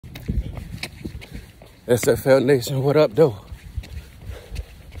SFL Nation, what up, though?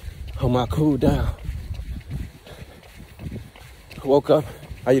 On my cool down. Woke up.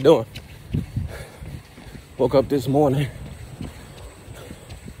 How you doing? Woke up this morning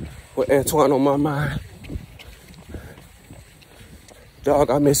with Antoine on my mind. Dog,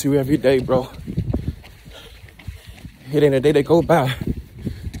 I miss you every day, bro. It ain't a day that go by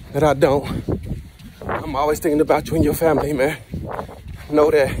that I don't. I'm always thinking about you and your family, man. Know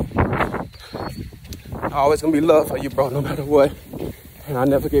that. I always gonna be love for you, bro, no matter what. And I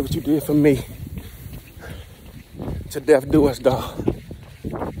never forget what you did for me. To death do us, dog.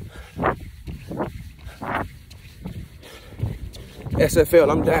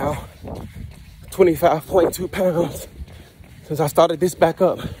 SFL, I'm down 25.2 pounds since I started this back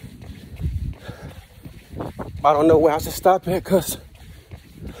up. I don't know where I should stop at because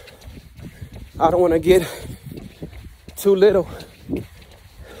I don't want to get too little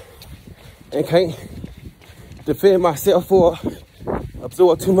and can't defend myself or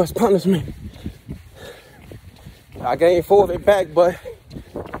absorb too much punishment. I gained 4 of it back, but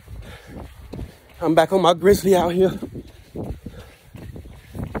I'm back on my grizzly out here.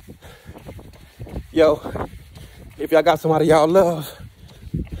 Yo, if y'all got somebody y'all love,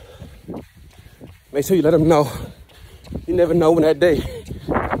 make sure you let them know. You never know when that day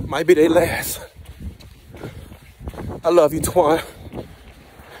might be their last. I love you, Twan.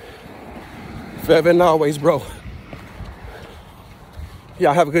 Forever and always, bro.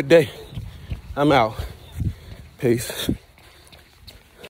 Y'all have a good day. I'm out. Peace.